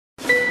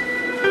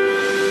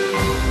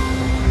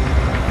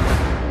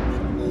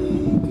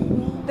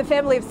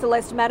family of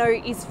Celeste Manno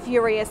is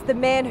furious. The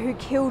man who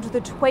killed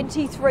the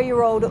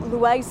 23-year-old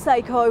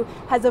Seiko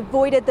has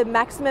avoided the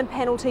maximum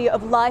penalty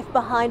of life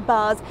behind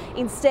bars.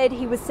 Instead,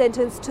 he was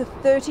sentenced to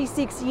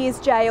 36 years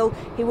jail.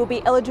 He will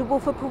be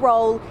eligible for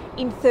parole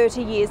in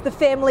 30 years. The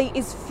family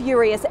is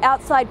furious.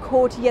 Outside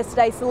court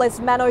yesterday,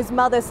 Celeste Manno's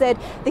mother said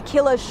the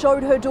killer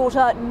showed her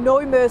daughter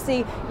no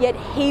mercy, yet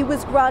he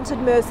was granted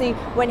mercy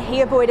when he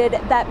avoided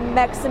that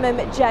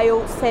maximum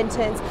jail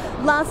sentence.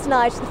 Last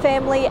night, the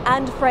family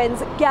and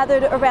friends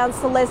gathered around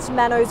Celeste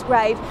Manno's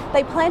grave.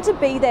 They planned to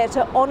be there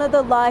to honour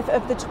the life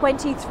of the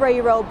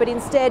 23-year-old, but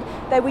instead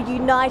they were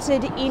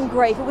united in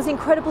grief. It was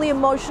incredibly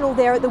emotional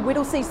there at the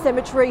Whittlesea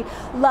Cemetery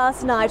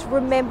last night,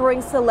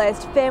 remembering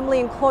Celeste.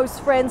 Family and close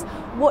friends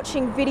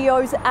watching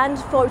videos and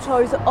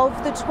photos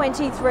of the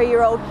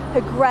 23-year-old. Her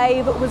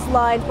grave was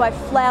lined by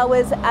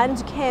flowers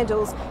and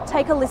candles.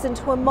 Take a listen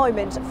to a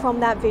moment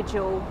from that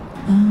vigil.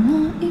 I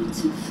want you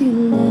to feel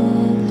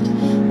loved,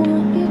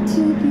 want you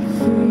to be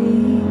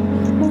free,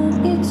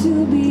 want you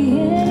to be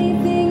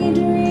anything you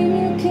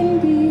dream you can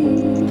be.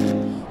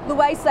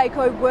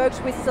 Seiko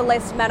worked with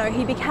Celeste Manno.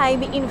 He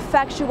became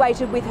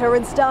infatuated with her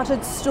and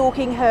started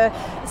stalking her.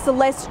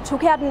 Celeste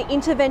took out an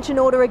intervention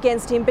order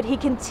against him, but he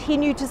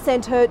continued to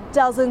send her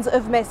dozens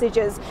of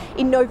messages.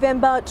 In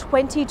November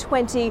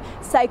 2020,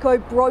 Seiko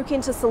broke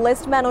into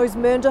Celeste Manno's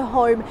Mernda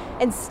home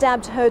and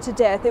stabbed her to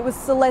death. It was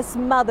Celeste's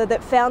mother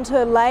that found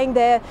her laying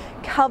there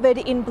covered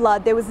in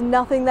blood. There was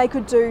nothing they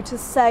could do to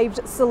save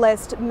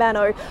Celeste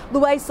Manno.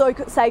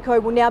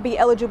 Seiko will now be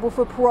eligible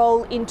for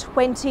parole in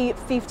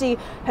 2050.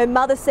 Her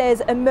mother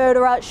says a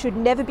murderer should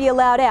never be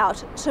allowed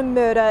out to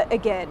murder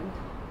again.